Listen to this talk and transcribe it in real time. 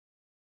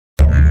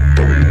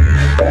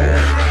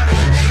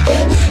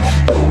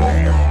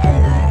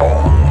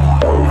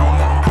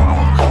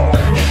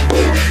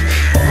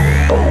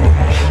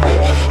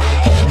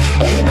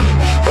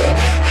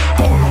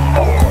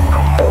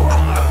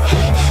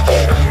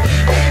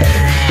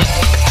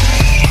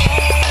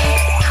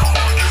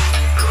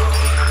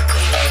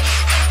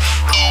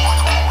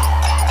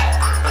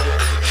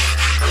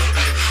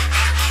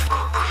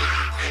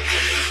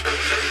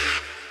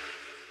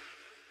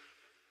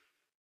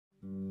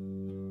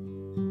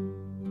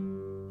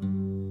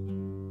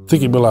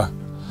Thigabilla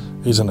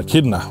is an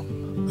echidna.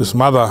 This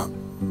mother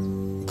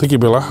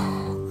Thigabilla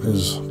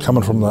is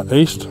coming from the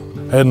east,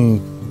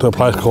 heading to a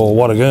place called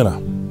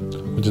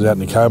Walgett, which is out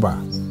in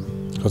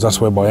Ngemba, because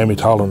that's where Amy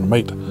told them to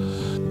meet.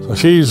 So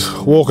she's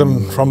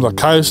walking from the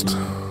coast,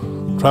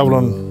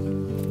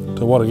 travelling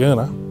to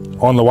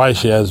Walgett. On the way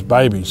she has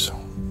babies,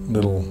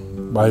 little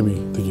baby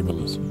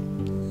Thigabillas.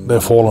 They're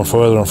falling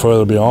further and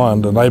further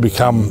behind, and they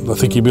become the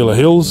Thigabillah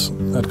Hills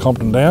at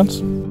Compton Downs.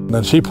 And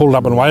then she pulled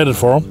up and waited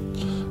for them,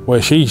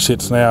 where she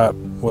sits now at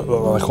what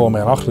they call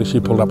Mt Oxley. She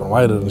pulled up and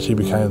waited, and she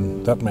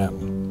became that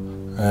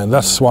mountain. And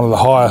that's one of the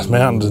highest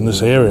mountains in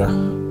this area,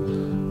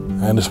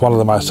 and it's one of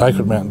the most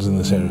sacred mountains in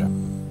this area.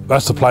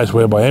 That's the place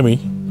where Amy,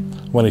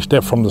 when he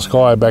stepped from the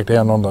sky back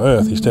down onto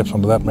earth, he steps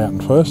onto that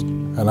mountain first.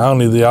 And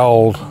only the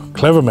old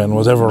clever men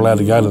was ever allowed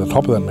to go to the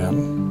top of that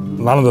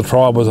mountain. None of the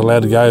tribe was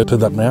allowed to go to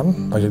that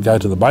mountain. They could go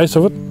to the base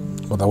of it,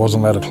 but they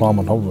wasn't allowed to climb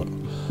on top of it.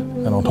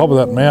 And on top of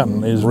that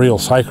mountain is real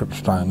sacred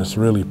stone. It's a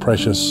really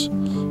precious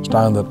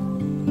stone that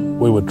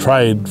we would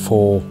trade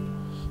for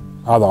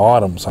other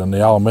items, and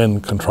the old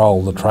men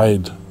control the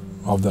trade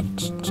of that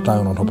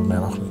stone on top of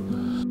Mt Oxley.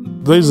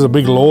 These are the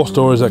big lore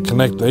stories that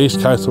connect the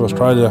east coast of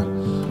Australia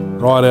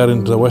right out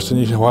into Western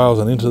New South Wales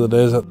and into the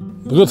desert.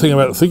 The good thing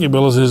about the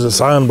Thigabillas is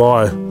it's owned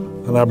by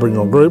an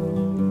Aboriginal group,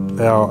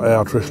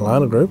 our traditional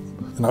owner group.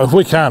 You know, if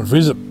we can't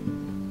visit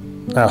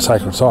our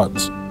sacred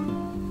sites,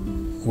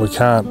 we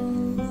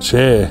can't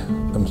share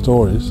them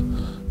stories,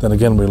 then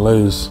again we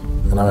lose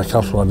our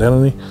cultural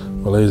identity,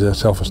 we lose our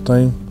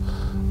self-esteem,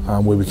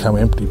 we become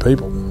empty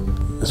people.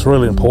 It's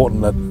really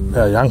important that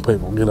our young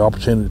people get the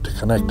opportunity to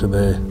connect to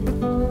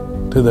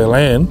their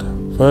land,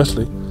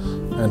 firstly,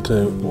 and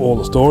to all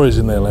the stories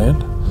in their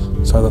land,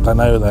 so that they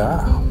know who they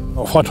are.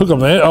 If I took them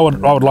there, I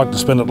would like to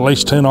spend at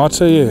least 2 nights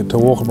there to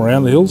walk them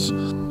around the hills.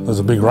 There's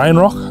a big rain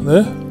rock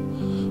there,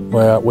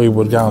 where we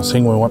would go and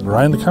sing when we want the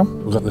rain to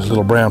come. We've got this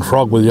little brown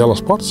frog with yellow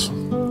spots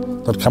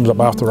that comes up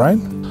after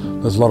rain.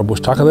 There's a lot of bush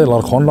tucker there, a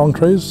lot of quandong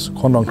trees.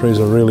 Quandong trees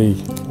were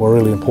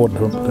really important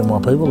to my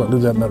people that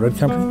lived out in that red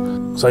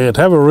country. So yeah,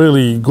 to have a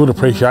really good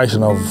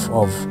appreciation of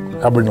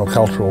Aboriginal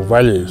cultural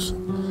values,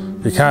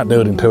 you can't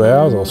do it in 2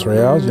 hours or 3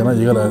 hours. You know,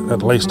 you got to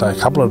at least take a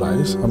couple of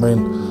days. I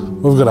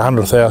mean, we've got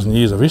 100,000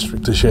 years of history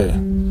to share,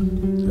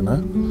 you know.